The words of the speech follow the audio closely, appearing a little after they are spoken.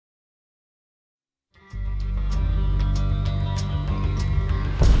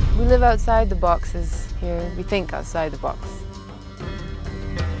We live outside the boxes here. We think outside the box.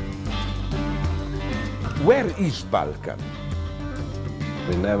 Where is Balkan?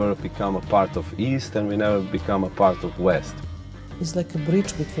 We never become a part of East and we never become a part of West. It's like a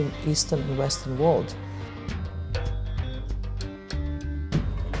bridge between Eastern and Western world.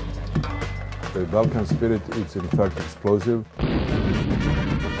 The Balkan Spirit is in fact explosive.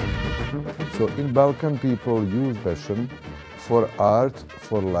 So in Balkan people use passion for art,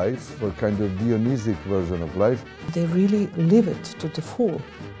 for life, for kind of Dionysic version of life. They really live it to the full.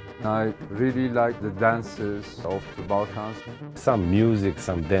 I really like the dances of the Balkans. Some music,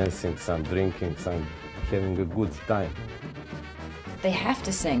 some dancing, some drinking, some having a good time. They have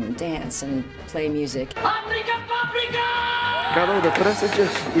to sing, dance and play music. Paprika, paprika! Kada da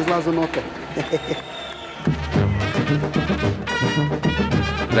presečeš, izlazu note.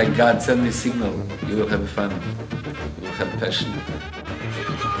 Like God sent me a signal, you will have fun, you will have passion.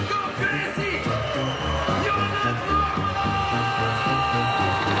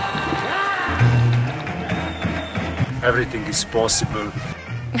 Everything is possible.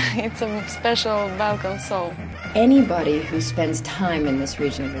 It's a special Balkan soul. Anybody who spends time in this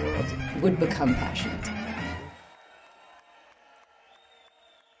region of the world would become passionate.